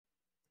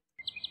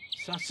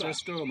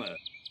Zerstürme.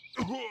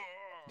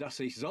 Dass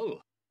ich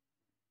soll.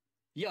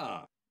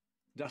 Ja,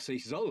 dass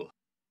ich soll.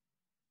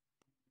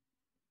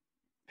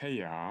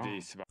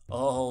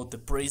 Oh, the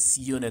priest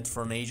unit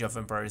from Age of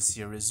Empires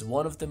series,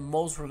 one of the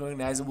most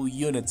recognizable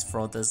units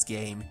from this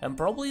game, and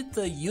probably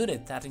the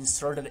unit that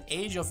inserted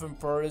Age of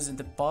Empires in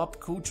the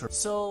pop culture.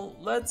 So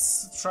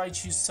let's try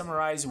to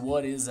summarize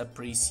what is a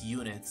priest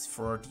unit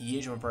for the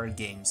Age of Empires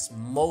games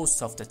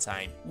most of the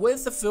time.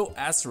 With a few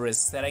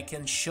asterisks that I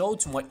can show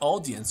to my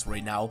audience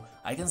right now,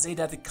 I can say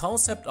that the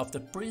concept of the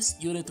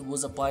priest unit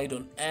was applied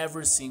on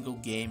every single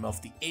game of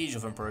the Age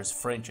of Empires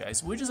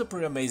franchise, which is a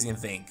pretty amazing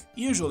thing.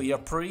 Usually a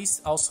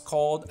priest, also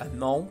called a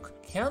monk,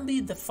 can be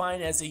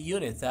defined as a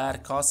unit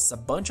that costs a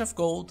bunch of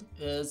gold,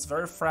 is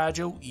very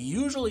fragile,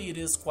 usually it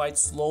is quite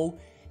slow,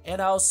 and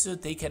also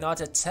they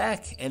cannot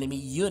attack enemy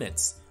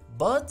units,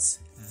 but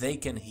they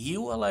can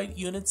heal allied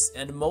units,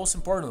 and most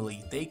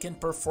importantly, they can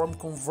perform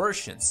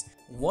conversions.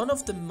 One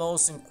of the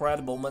most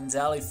incredible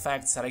Mandela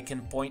facts that I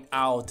can point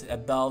out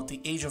about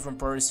the Age of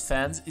Empires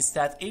fans is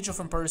that Age of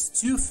Empires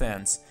 2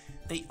 fans,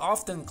 they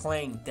often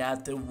claim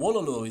that the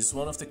Wololo is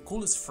one of the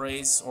coolest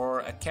phrases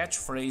or a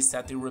catchphrase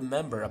that they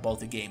remember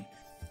about the game.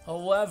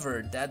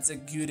 However, that's a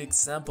good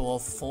example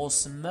of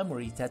false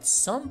memory that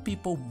some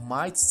people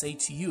might say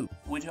to you.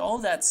 With all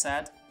that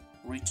said,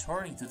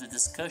 returning to the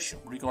discussion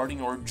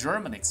regarding our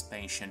German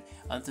expansion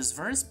at this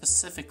very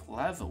specific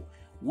level,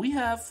 we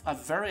have a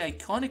very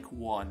iconic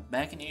one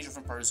back in Age of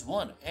Empires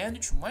 1, and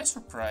to my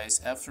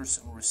surprise, after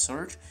some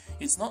research,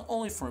 it's not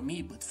only for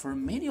me but for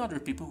many other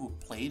people who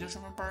played Age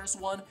of Empires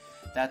 1,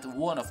 that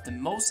one of the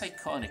most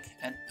iconic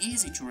and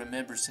easy to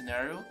remember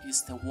scenario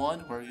is the one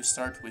where you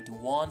start with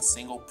one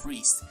single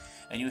priest,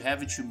 and you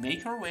have to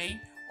make your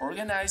way,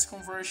 organize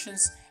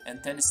conversions,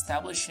 and then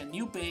establish a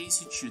new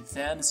base to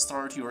then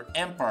start your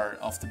empire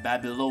of the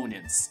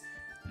Babylonians.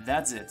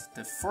 That's it,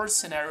 the first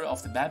scenario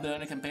of the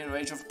Babylonian campaign of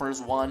Age of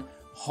Empires 1,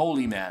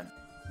 Holy Man.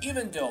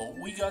 Even though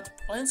we got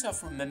plenty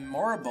of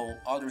memorable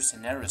other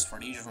scenarios for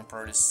the Age of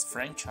Empires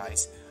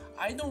franchise,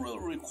 I don't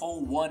really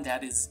recall one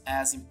that is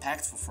as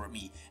impactful for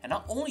me, and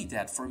not only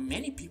that, for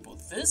many people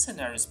this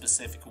scenario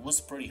specific was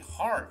pretty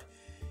hard.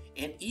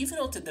 And even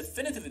on the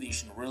definitive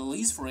edition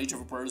released for Age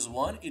of Empires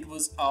 1, it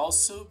was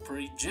also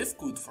pretty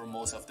difficult for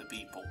most of the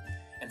people.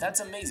 And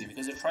that's amazing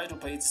because I tried to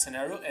play the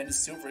scenario and it's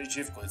still very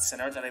difficult. It's a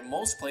scenario that I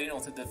most played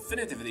on the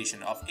definitive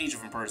edition of Age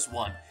of Empires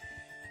 1.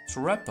 To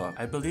wrap up,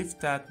 I believe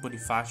that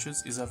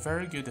Bonifatius is a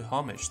very good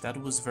homage that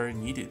was very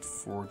needed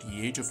for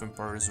the Age of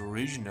Empires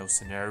original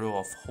scenario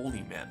of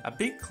Holy Man, a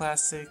big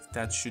classic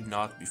that should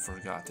not be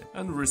forgotten.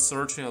 And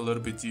researching a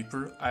little bit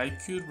deeper, I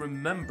could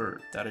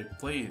remember that I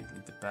played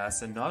in the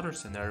past another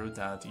scenario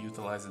that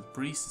utilized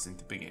priests in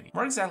the beginning.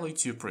 More exactly,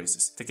 two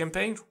priests. The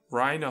campaign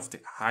Reign of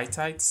the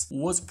Hittites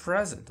was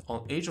present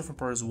on Age of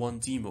Empires 1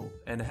 demo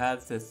and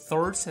had the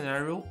third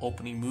scenario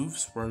opening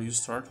moves where you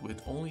start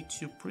with only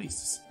two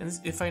priests, and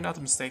if I'm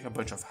not mistaken, a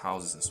bunch of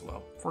houses as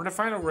well. For the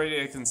final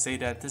rating, I can say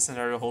that this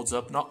scenario holds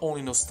up not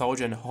only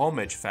nostalgia and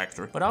homage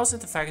factor, but also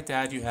the fact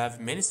that you have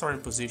many starting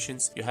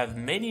positions, you have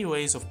many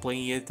ways of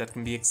playing it that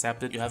can be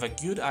accepted, you have a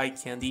good eye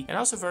candy, and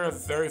also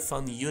very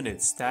fun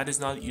units that is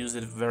not used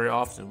very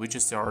often, which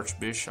is the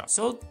Archbishop.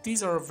 So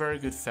these are very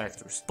good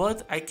factors.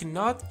 But I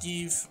cannot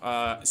give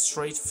a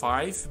straight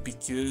 5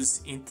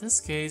 because in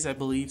this case I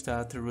believe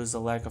that there was a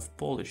lack of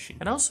polishing,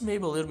 and also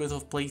maybe a little bit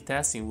of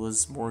playtesting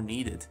was more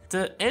needed.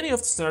 The ending of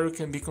the scenario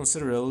can be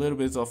considered a little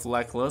bit of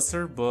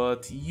lackluster,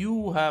 but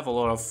you have a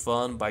lot of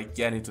fun by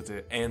getting to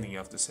the ending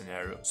of the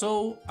scenario.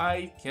 So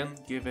I can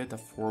give it a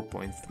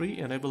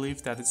 4.3, and I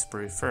believe that it's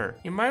pretty fair.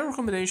 And my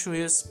recommendation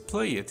is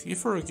play it.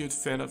 If you're a good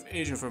fan of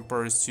Age of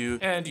Empires 2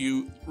 and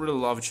you really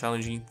love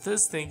challenging,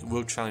 this thing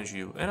will challenge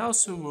you, and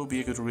also will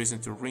be a good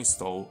reason to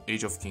reinstall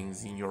Age of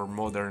Kings in your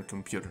modern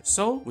computer.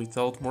 So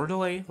without more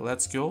delay,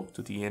 let's go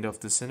to the end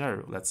of the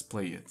scenario. Let's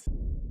play it.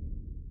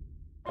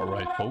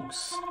 Alright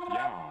folks.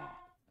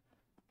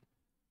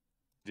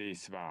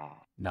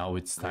 Now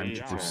it's time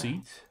to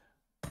proceed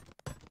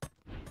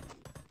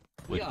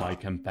with my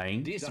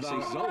campaign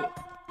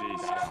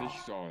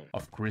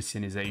of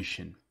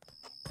Christianization,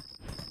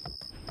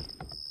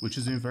 which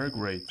is doing very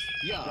great.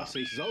 Ja, dass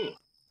ich soll.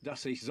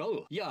 Dass ich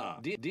soll. Ja,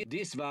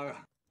 dies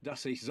war,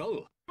 dass ich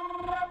soll.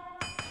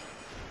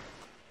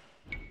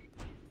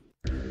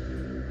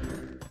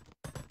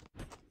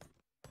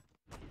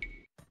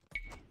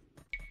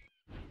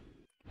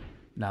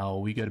 Now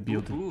we gotta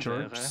build the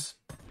church.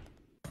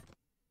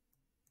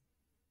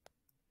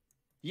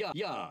 Ja,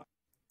 ja.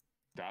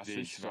 Das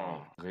ist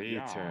wahr.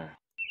 Rete.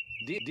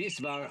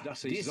 Dies war,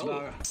 dass ich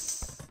soll.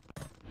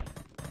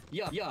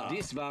 Ja, ja.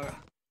 Dies war.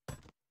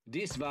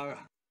 Dies war.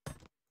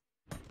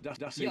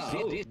 Das ich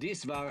soll.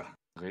 Dies war.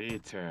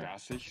 Rete.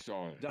 Das ich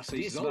soll. Das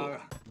ich soll.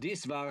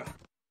 Dies war.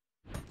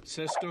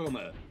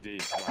 Zerstürme.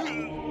 Dies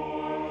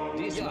war.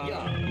 Dies war.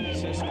 Ja.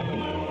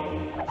 Zerstürme.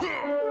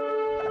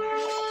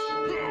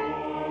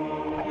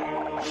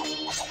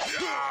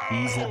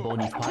 Dieser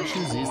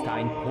Bonifatius ist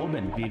ein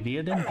Proben. Wir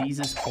werden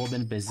dieses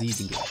Proben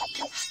besiegen.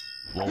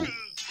 Wow.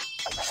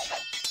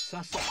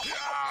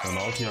 So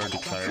now they are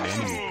declared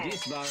enemy.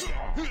 Dies war...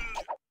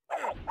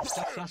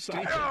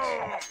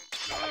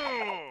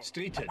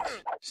 Streeted.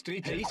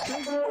 Dies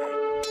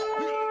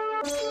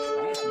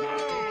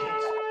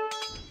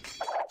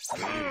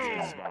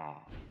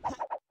war...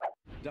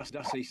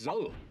 Das ich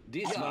soll.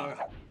 Dies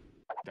war...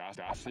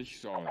 Das ich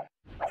soll.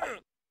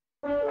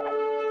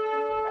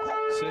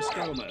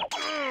 Systeme.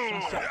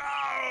 Sassa.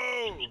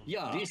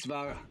 Ja, dies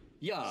war...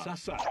 Ja,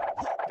 Sassa.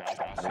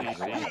 Das ich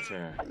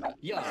rede.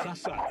 Ja,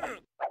 Sassa.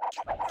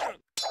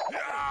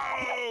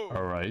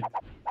 Alright.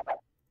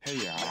 Hey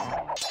ja.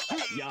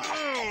 Ja.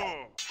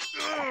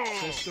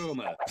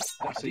 Systeme.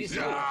 Das ist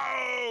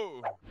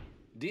war...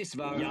 Dies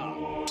war... Ja.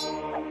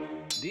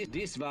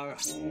 Dies war...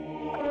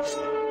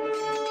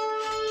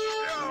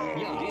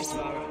 Ja, dies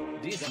war...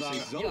 Dies war...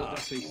 Ja,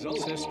 das ich soll.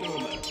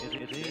 Systeme.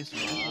 Dies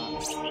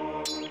war...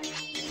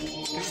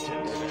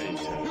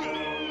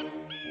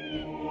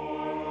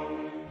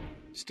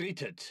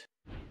 Streeted.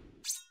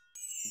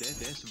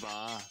 Das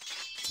war...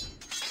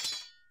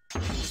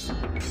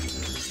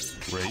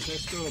 Great.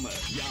 Systeme.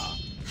 Ja.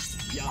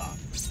 Ja.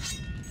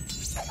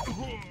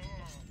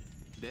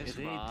 Das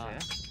war...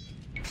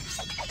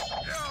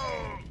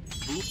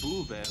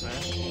 Bu wäre...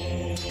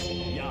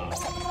 Ja.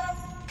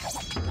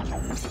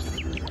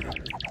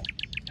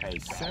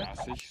 Heiße.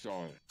 Das ich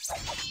soll.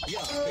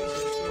 Ja,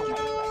 Systeme.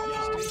 Ja,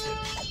 streeted.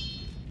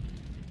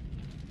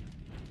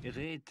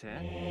 Rete.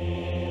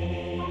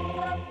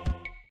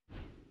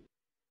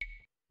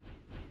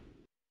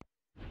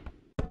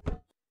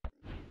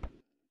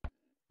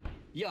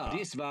 Ja,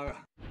 dies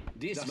war...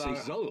 Dies war...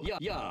 Soll. Ja,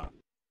 ja.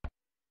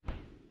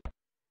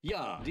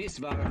 Ja, dies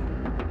war...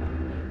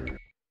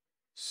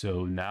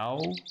 So now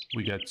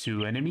we got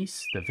two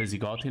enemies, the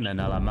Visigoths and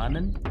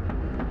Alamannen.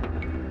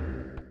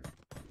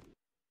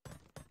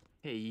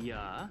 Hey,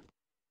 ja.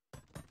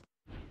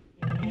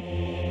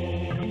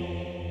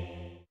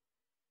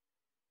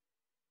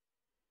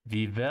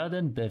 Wir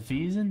werden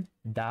bewiesen,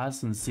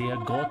 dass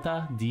unsere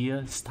Götter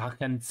dir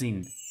starken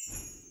sind.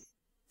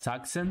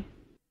 Sachsen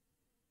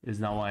is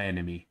now our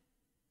enemy.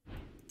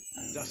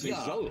 Das ich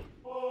soll.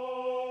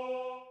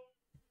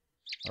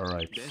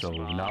 Alright, so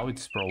now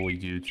it's probably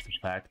due to the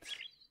fact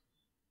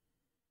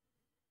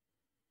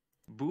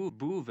Bu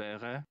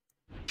wäre...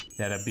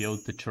 that I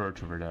built the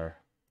church over there.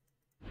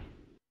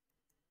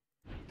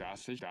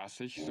 Das ich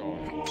soll.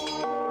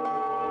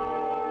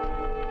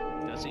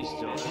 Das ich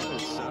soll.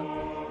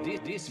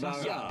 Dies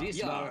war... Ja,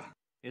 dies war...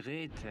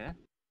 Rete.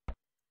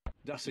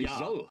 Das ich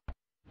soll.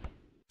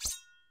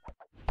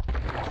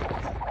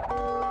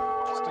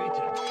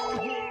 Streeted.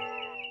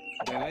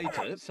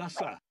 Bereite.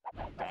 Sassa.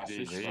 Das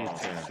ich soll.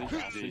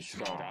 Das ich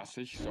soll.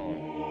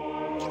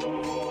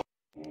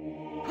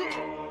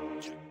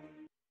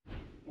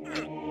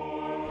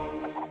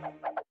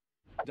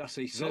 Das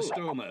ich soll.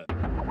 Systeme.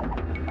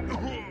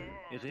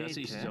 Das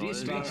ich soll.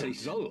 Dies war ich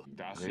soll.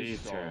 Das ich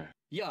soll.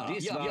 Ja,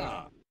 dies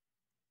war...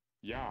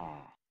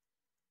 Ja.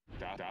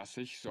 Das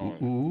ich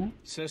soll.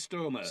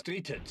 Systeme.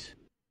 Streeted.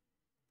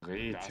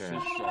 Rete. Das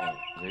ich soll.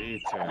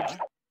 Rete. Ja.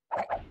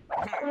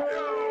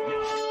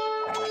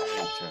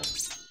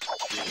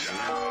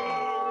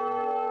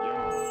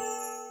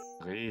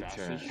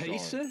 Rete.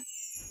 Heiße?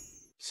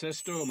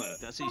 Systeme.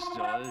 Das ich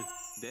soll.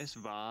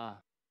 Das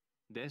war...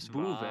 Das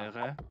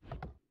wäre...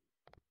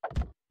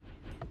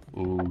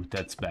 Ooh,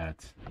 that's bad.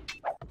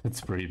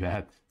 That's pretty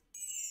bad.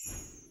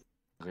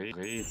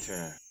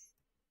 Rete.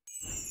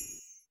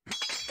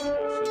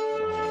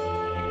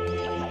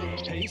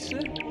 Heiße?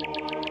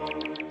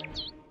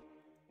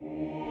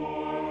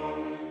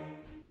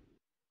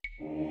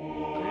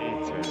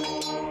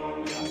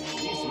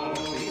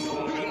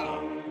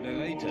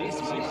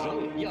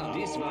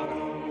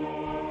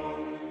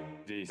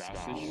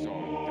 Das ich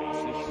soll.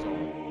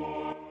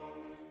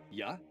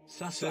 Ja,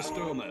 Sassa.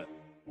 Systeme.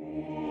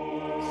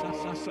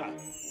 Sassa.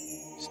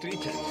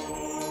 Streeted.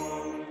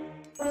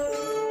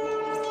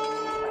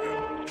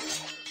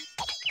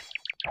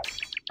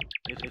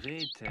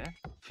 Rete.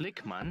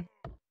 Flickmann.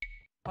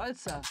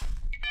 Holzer.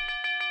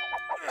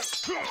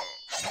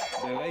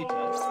 Bereite.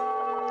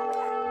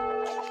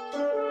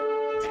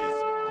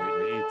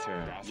 Rete.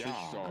 Das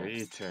ich soll.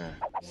 Rete.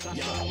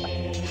 Sassa.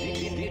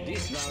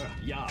 Dies war...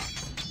 Ja.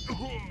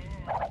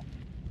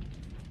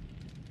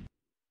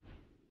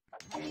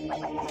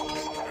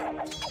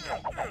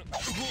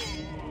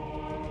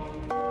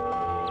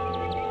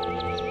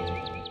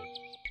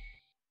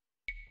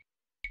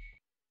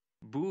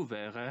 Bu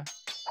wäre...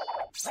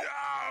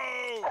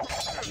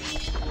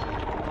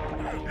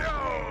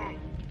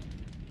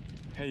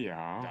 Hey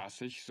ja.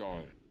 Das ich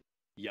soll.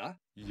 Ja.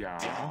 Ja.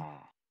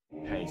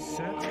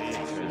 Heiße.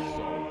 Das ich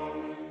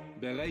soll.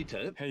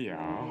 Bereite. Hey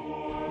ja.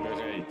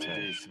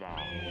 Bereite. Dies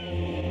war.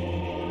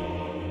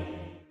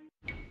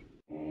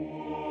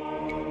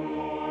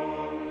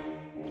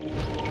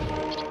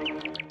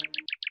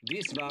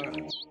 Dies war...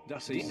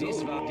 Das ist...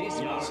 Dies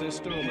war...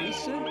 Systeme.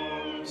 Heiße?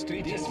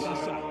 Street ist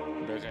Wasser.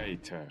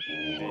 Bereite.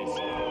 Dies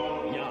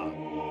war. Ja.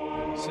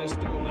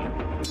 Systeme.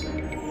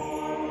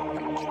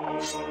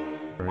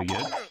 Very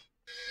good.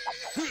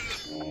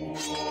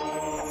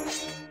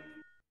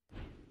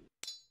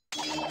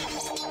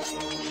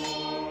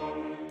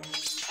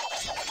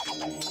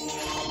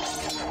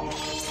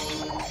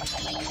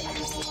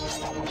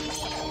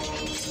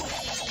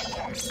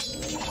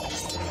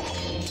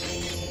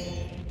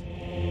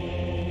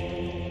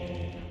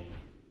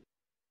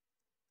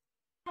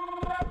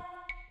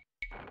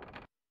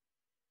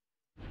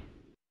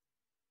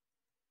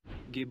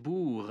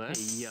 Gebure.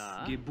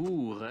 Ja.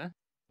 Gebure.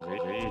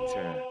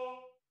 Rete.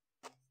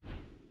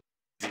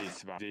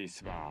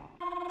 Dies war,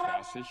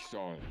 was ich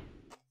soll.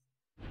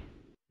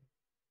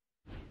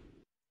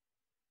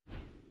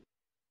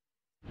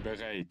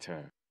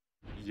 Bereite.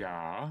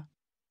 Ja.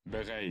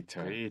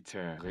 Bereite.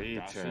 Rete.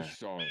 Dass ich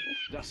soll.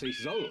 Dass ich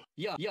soll.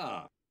 Ja.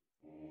 Ja.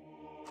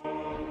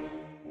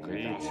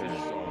 Rete. Dass ich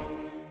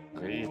soll.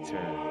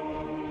 Rete.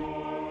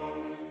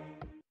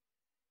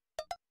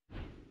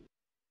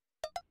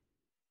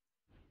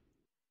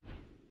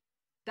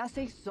 Dass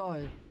ich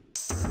soll.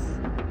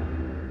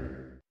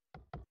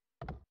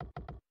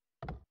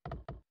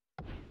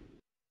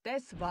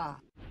 Das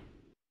war.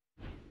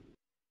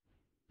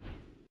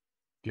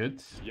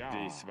 Good. Ja.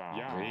 Dies war.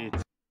 Ja.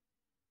 Rete.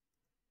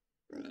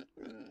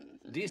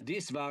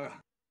 Dies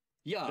war.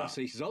 Ja. Dass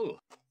ich soll.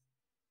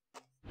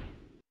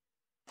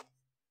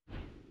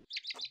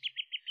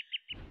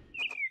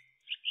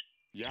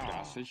 Ja.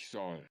 Dass ich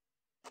soll.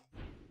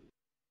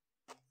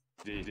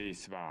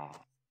 Dies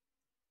war.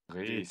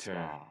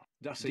 Rete.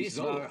 Dass ich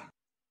soll.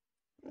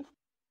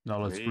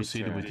 Now let's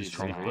proceed with the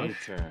strong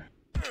push.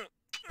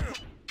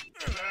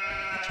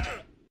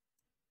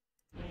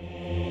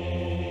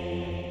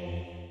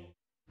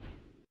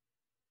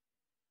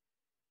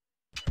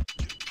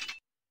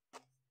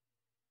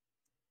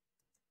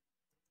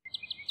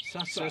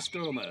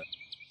 Stürme.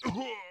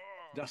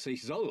 Dass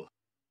ich soll.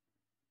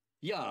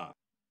 Ja.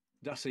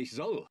 Dass ich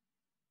soll.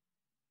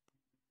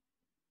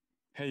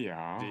 Hey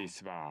ja.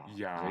 Dies war.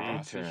 Ja.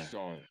 Dass ich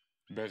soll.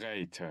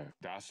 Bereite.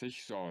 Dass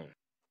ich soll.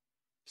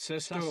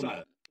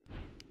 Stürme.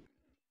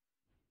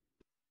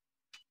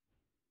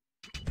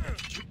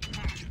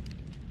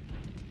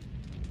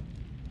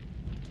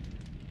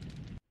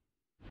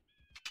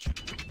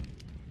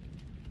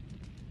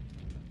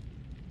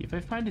 If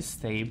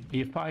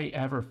I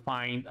ever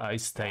find a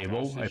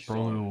stable, I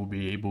probably will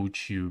be able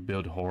to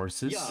build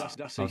horses.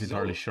 Not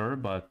entirely sure,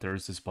 but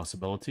there's this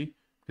possibility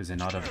because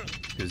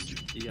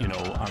you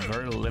know, I'm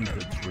very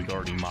limited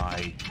regarding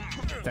my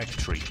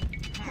factory.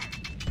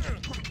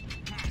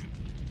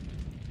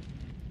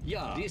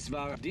 Ja, dies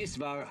war.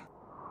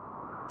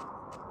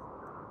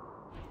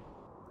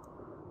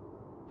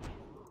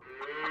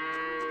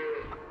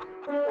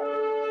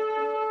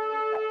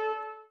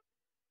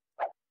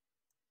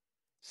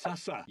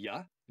 Sasa,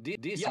 ja,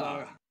 dies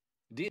war.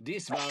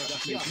 Dies war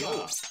das ja.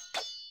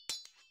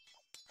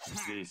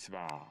 Dies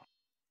war.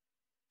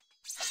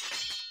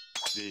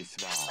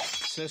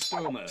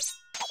 Stürme.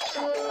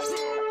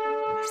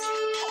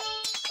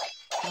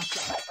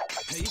 Sasa,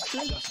 Pace,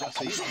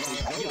 das ist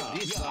ja,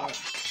 dies war.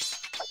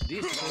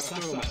 Dies war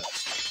Stürme.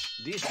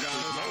 Dies war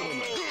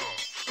Stürme.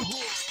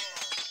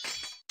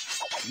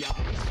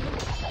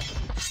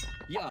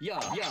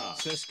 Ja,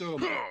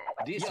 Stürme.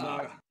 Dies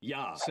war,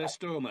 ja,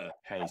 Stürme.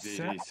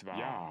 Heiße. Dies war,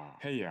 ja.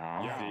 Hey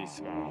ja,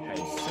 dies war.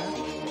 Heiße.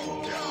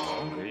 Ja,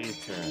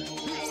 Rete.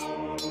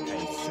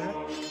 Heiße.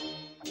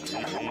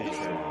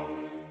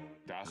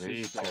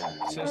 Rete.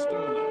 Das ist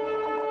Stürme.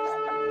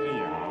 Hey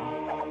ja.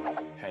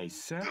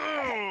 Heiße.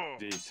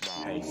 Dies war.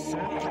 Heiße.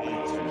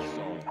 Rete.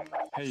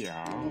 Hey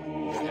ja.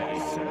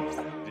 Heiße.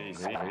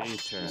 Dies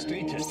Rete.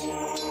 Steht es.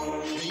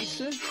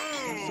 Heiße.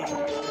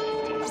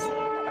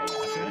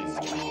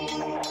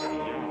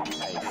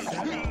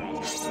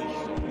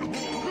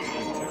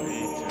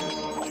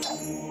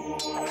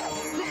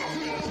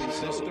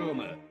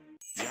 Stürme.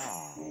 Ja,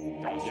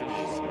 das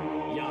ist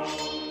ja.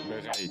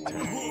 Bereite.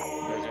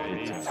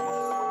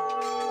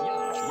 Ja.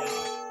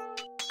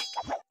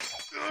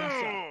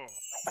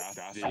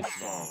 Das ist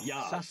wahr. Ja.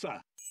 Sasa.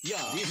 Ja.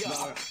 Dies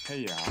war.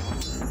 Hey ja.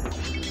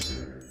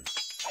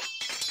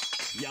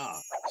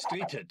 Ja.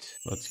 Streetet.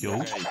 Let's go.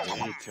 Das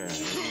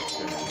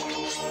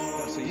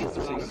ist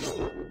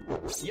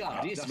so.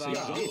 Ja. Dies war.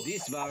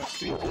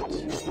 Streetet.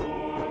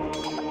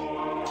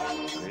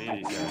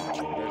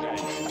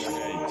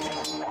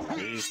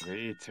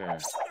 Rete.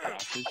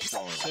 Das ist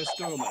so.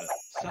 Stürme.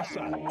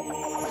 Sasa.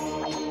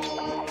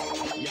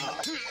 Ja.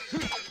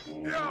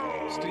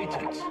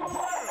 Streetet.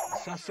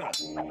 Sasa.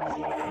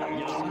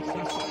 Ja,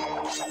 Sasa.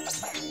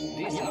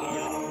 Dies war.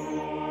 Ja.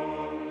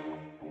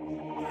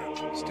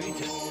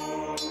 Streetet.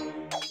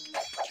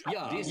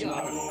 Ja, dies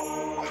war.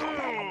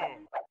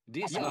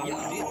 Dies war. Ja,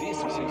 dies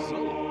war so.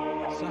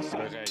 Sasa.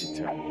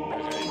 Bereite.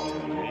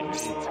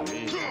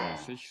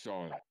 Das ich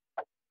soll.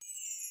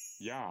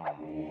 Ja.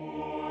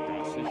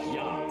 Das ich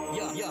ja.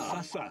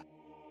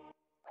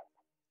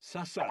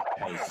 Sasa.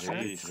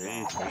 Rete.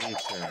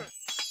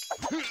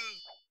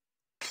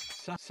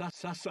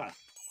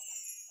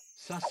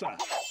 Sasa.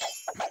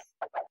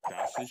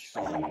 Das ich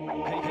soll.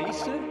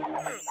 Heiße.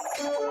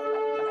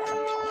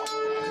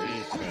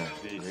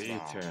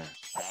 Rete.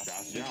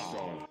 Das ich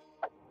soll.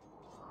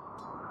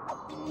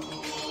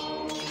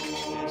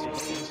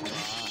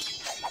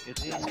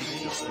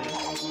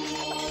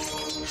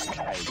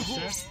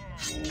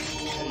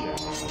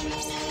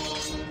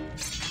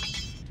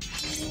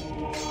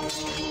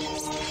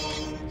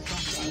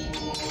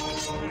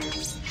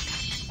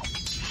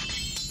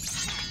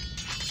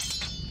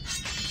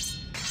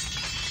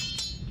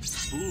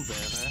 Tabu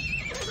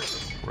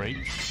wäre. Great.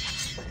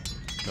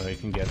 Now I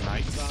can get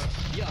knights.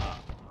 Ja.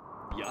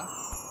 Ja.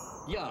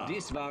 Ja.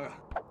 Dies war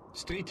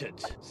streeted.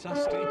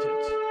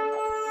 Streeted.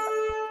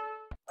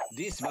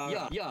 Dies war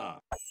ja.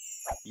 Ja.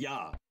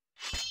 Ja.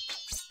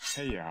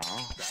 Ja,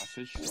 dass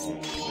ich soll.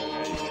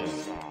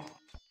 Bereitet war.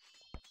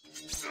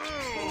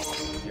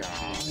 Ja,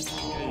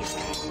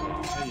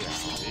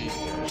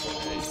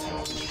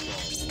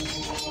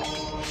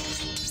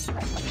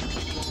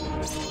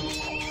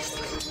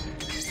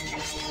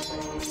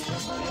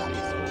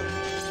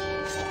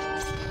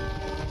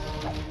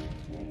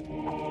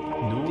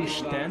 Nur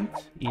stand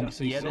in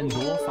jedem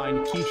Dorf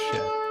ein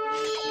Kirche.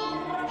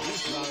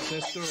 Dies war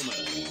der Stürmer.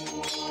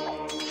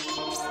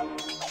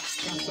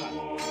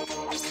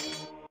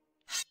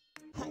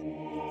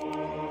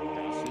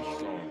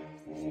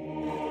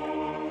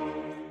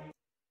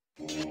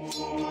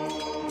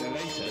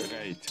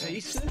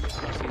 Heiße?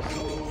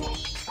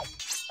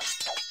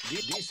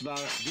 Dies war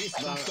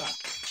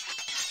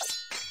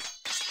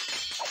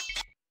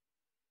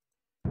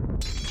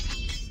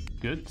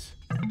Good.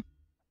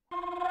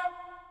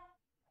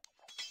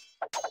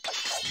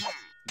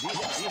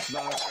 Dies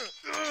war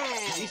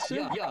heiße?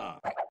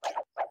 Ja.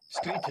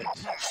 Streeted.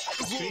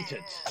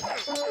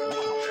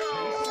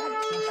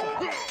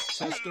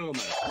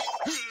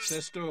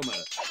 Stürmer.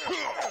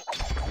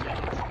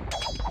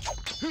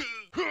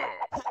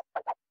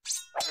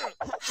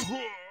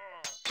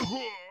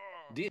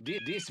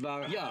 Dies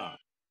war ja.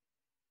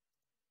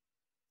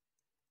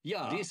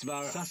 Ja, dies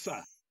war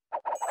Sasa.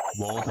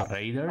 Water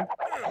Raider.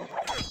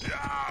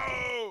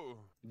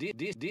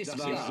 Dies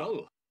war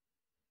so.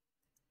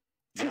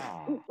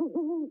 ja.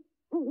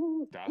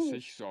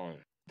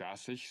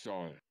 Dass ich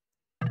soll.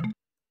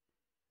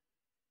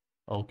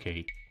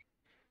 Okay.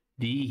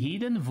 Die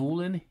Heiden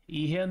wollen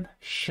ihren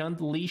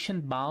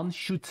schändlichen Bahn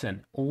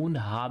schützen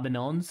und haben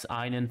uns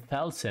einen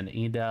Felsen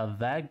in der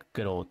Weg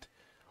gerollt.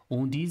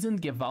 Um diesen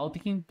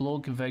gewaltigen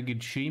Block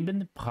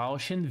weggeschieben,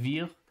 brauchen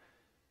wir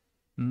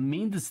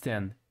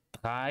mindestens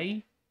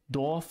 3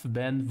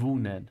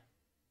 Dorfbewohner.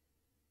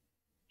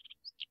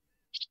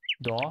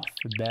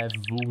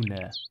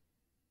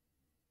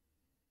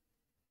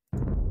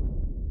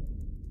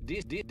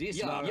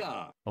 Dies war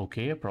ja.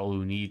 Okay, I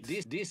probably need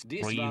Dies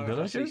 3 war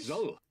villagers.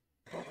 so.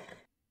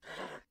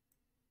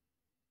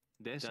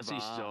 Das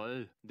ich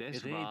soll.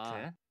 Das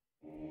war.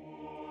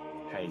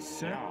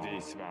 Heiße,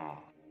 dies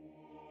war.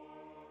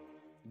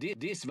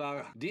 Dies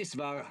war.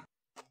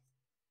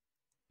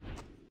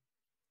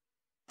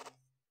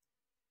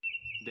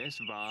 Das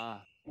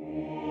war.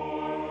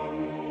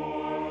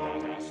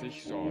 Dass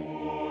ich soll.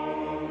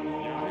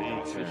 Ja,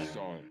 dass ich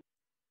soll.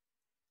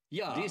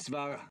 Ja, dies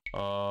war.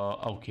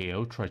 Okay,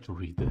 I'll try to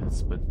read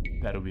this, but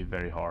that'll be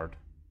very hard.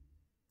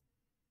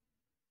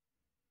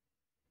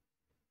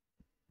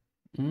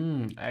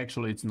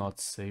 Actually, it's not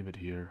saved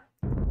here.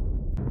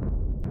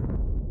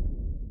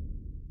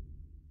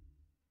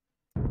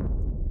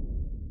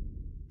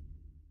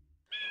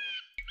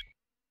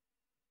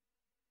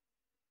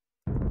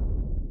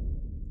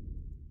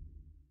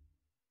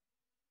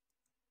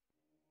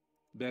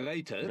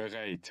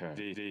 Bereite,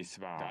 dies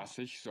war. Dass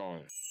ich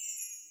soll.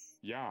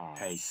 Ja,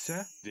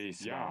 heiße,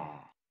 dies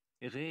war.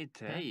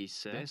 Rete.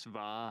 Heiße. Das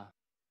war.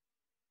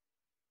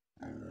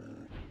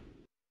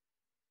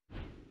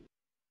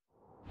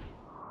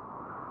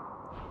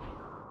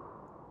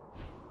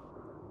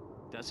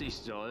 Das ich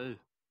soll.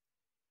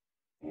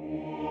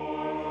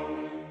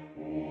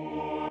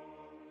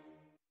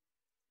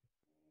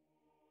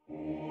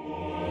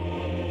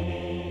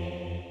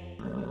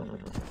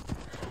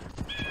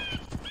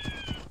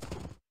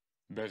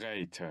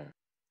 Bereite.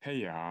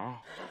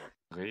 Ja,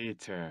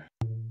 rete.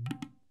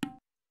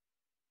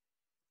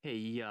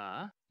 Hey,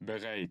 ja.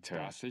 Bereite.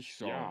 Dass ich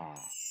soll. Ja.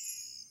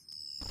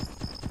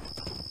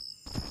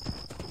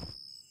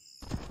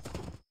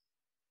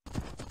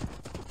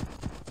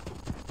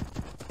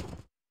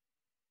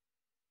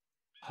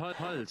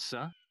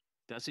 Holzer.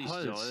 Das ich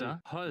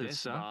soll. Holzer.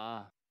 Das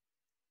war.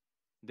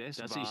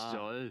 Das ich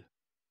soll.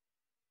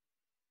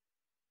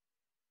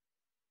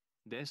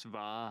 Das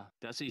war.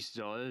 Das ich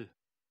soll.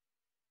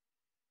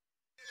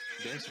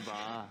 Das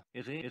war.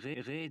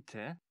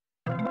 Rete.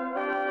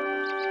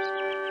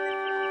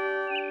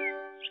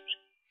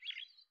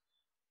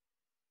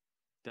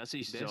 Das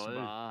ich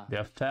soll.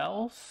 Der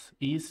Fels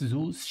ist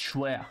so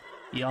schwer.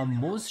 Ihr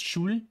müsst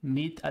Schul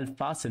mit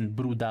aufpassen,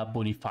 Bruder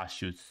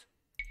Bonifatius.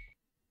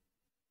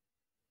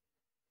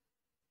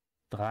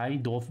 3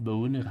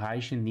 Dorfbewohner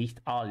reichen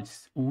nicht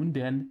aus, um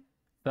den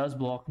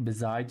Felsblock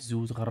beiseite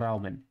zu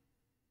räumen.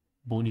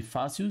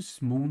 Bonifatius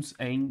muss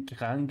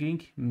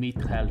eingängig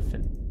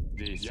mithelfen.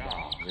 Dies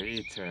war.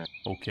 Rete.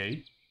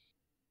 Okay.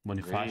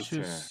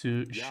 Bonifatius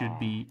should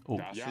be... Oh,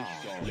 Dass ich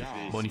soll.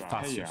 Ja.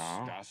 Bonifatius.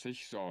 Ja, dass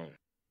ich soll.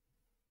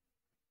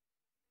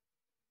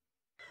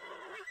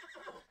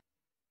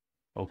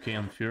 Okay,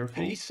 I'm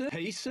fearful.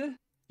 Heiße?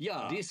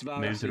 Ja, dies war.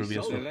 Maybe there will be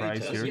a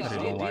surprise here that I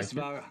don't like dies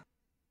war.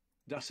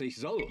 Dass ich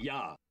soll.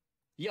 Ja.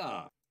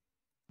 Ja.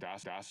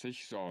 Dass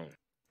ich soll.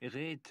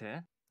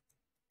 Rete.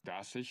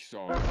 Dass ich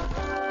soll.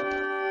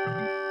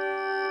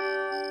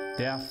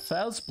 Der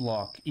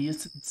Felsblock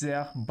ist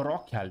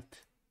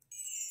zerbrochelt.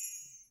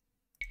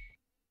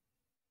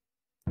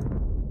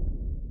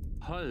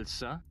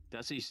 Holzer,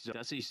 das ich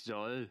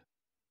soll.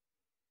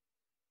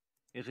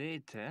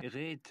 Rete,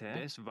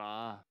 das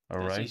war.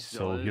 Alright,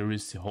 so here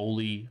is the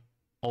holy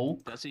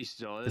oak, Das ich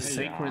soll. the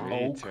sacred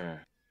oak.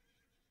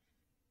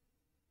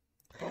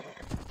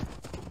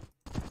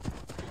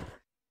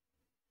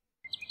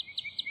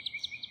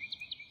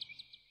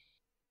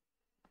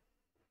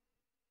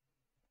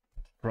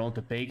 From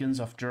the pagans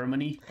of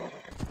Germany.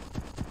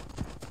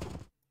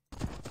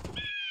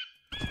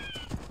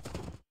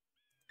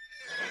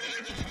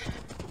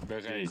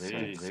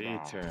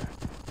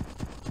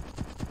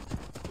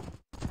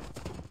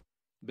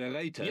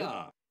 Bereite.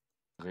 Ja.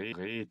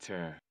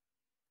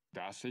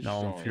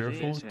 Now I'm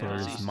fearful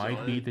there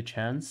might be the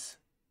chance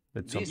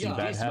that something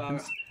bad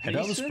happens. And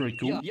that was pretty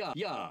cool.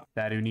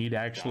 That you need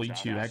actually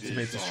to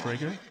activate this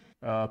trigger.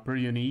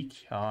 Pretty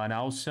unique, an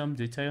awesome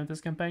detail in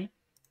this campaign.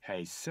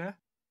 Heiße.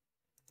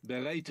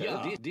 Bereite.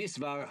 Ja, dies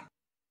war.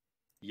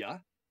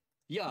 Ja.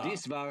 Ja,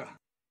 dies war.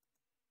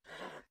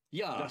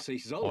 Ja, das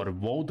ich soll. Or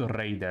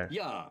Raider.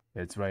 Ja.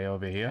 It's right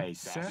over here.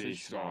 Heiße. Das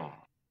ich soll.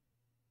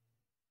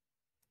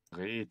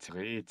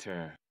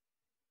 Rete.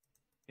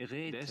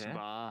 Das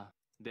war.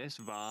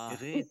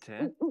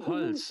 Rete.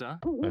 Holzer.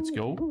 Let's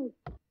go.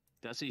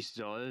 Das ich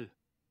soll.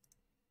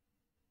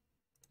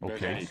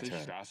 Okay.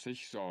 Das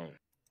ich soll.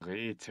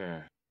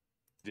 Rete.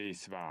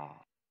 Dies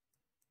war.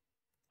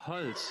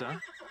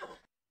 Holzer.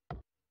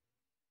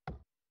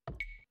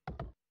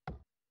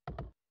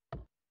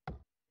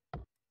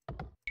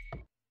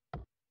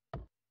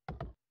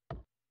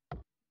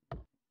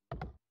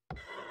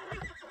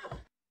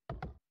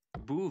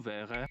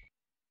 Wäre.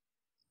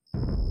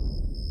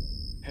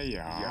 Hey,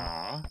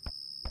 ja.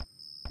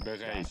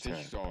 Bereite.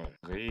 Ich soll.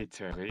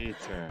 Rete.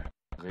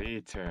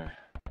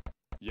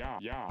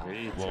 Ja,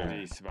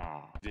 Rete.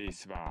 Wow.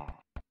 Dies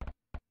war.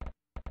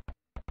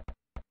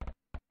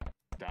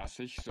 Das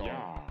ich soll.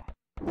 Ja.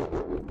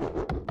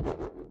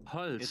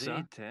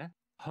 Holzer.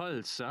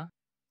 Holzer.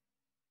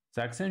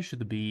 Saxon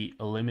should be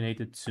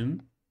eliminated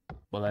soon.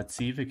 But let's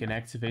see if we can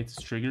activate this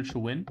trigger to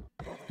win.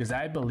 Because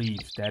I believe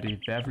that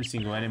if every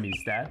single enemy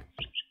is dead,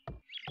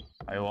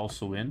 I will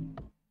also win.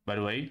 By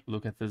the way,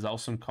 look at these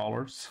awesome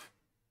colors.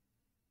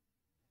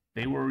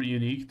 They were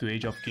unique to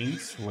Age of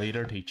Kings.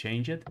 Later they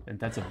changed it, and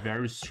that's a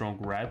very strong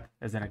red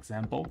as an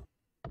example.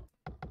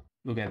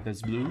 Look at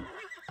this blue.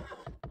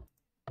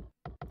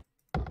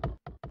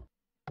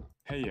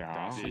 Hey,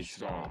 ja. Das ich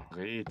soll.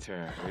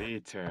 Rete.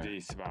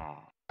 Dies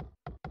war.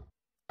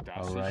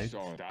 Alright.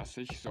 Das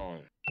ich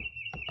soll.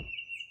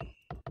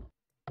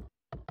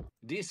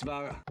 Dies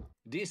war.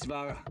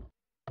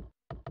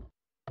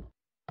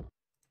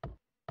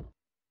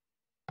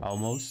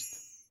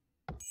 Almost.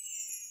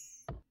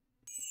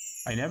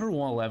 I never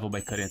won a level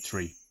by cutting a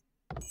tree.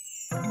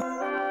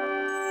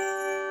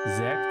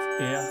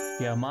 Sagt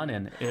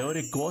Germanen,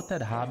 eure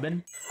Götter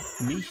haben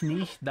mich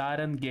nicht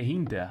daran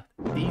gehindert,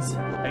 dies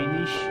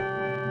eigentlich...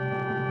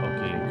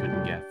 Okay, I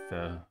couldn't get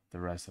the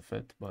rest of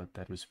it, but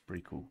that was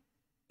pretty cool.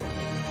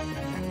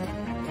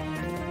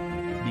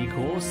 Die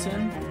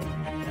großen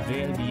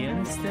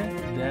Verdienste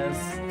des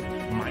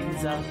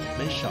Mainzer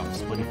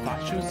Bischofs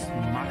Bonifatius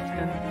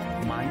machten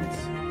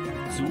Mainz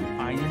zu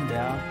einem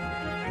der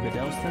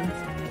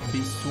bedeutendsten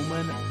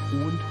Bistümer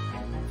und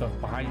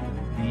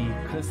verbreiteten die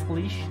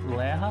christliche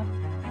Lehre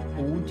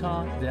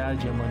unter der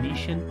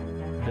germanischen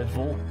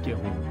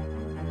Bevölkerung.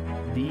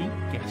 Die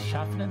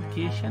geschaffenen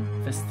Kirchen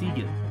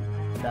festigen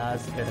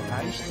das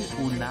erreichte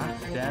und nach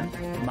dem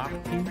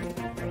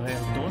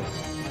Martyrdom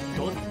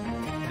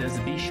des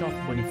Bischofs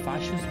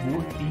Bonifatius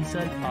wurde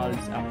dieser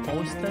als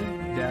Apostel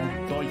der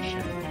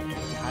Deutschen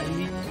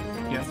heilig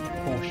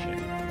gesprochen.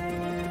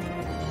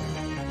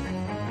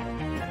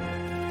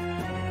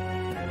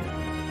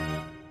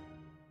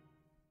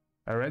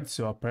 I read,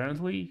 so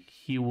apparently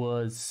he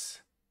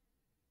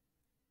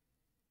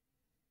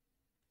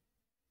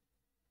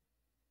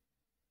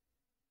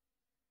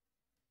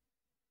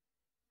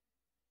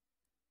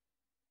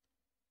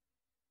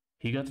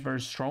got very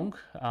strong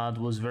and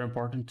was very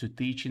important to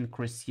teach in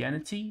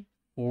Christianity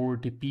for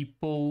the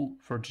people,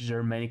 for the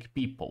Germanic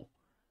people.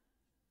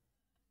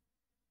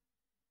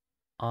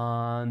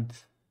 And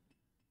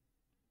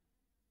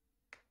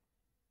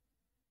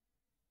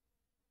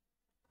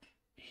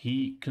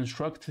he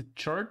constructed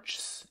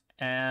churches,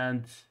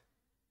 and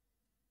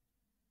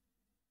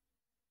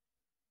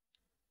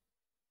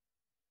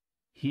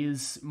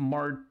his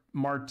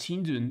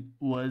martyrdom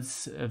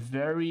was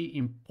very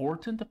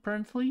important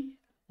apparently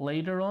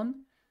later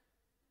on,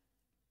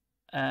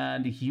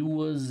 and he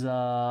was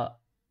a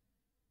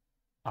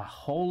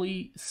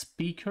holy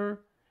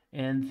speaker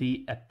and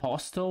the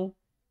apostle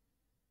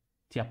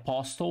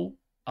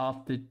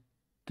of the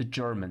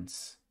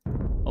Germans.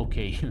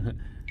 Okay,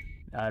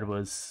 that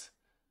was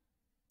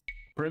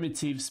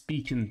primitive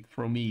speaking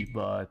from me,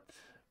 but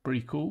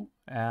pretty cool.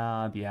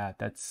 And yeah,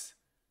 that's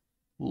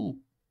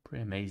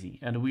pretty amazing.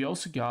 And we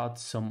also got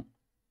some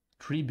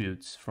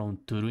tributes from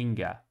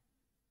Thuringia,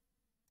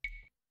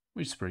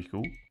 which is pretty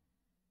cool.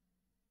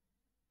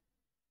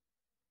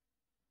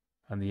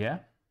 And yeah,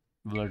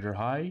 villager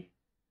high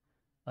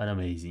and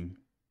amazing.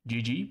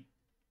 GG.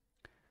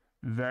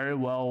 Very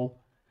well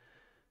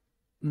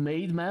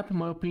made map in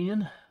my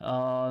opinion.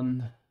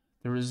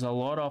 There is a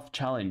lot of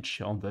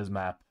challenge on this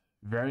map.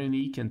 Very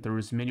unique and there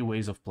is many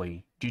ways of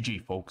playing.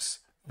 GG folks.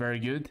 Very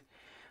good.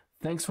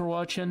 Thanks for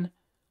watching.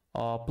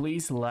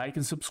 Please like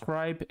and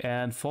subscribe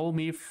and follow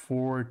me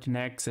for the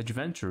next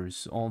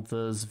adventures on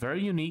this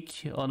very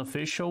unique,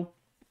 unofficial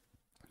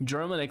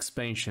German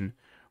expansion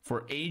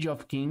for Age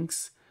of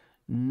Kings,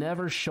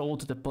 never showed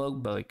to the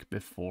public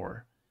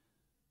before.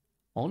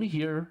 Only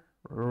here,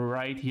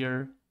 right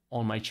here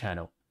on my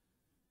channel.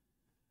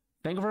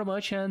 Thank you very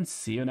much and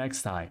see you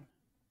next time.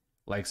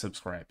 Like,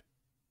 subscribe.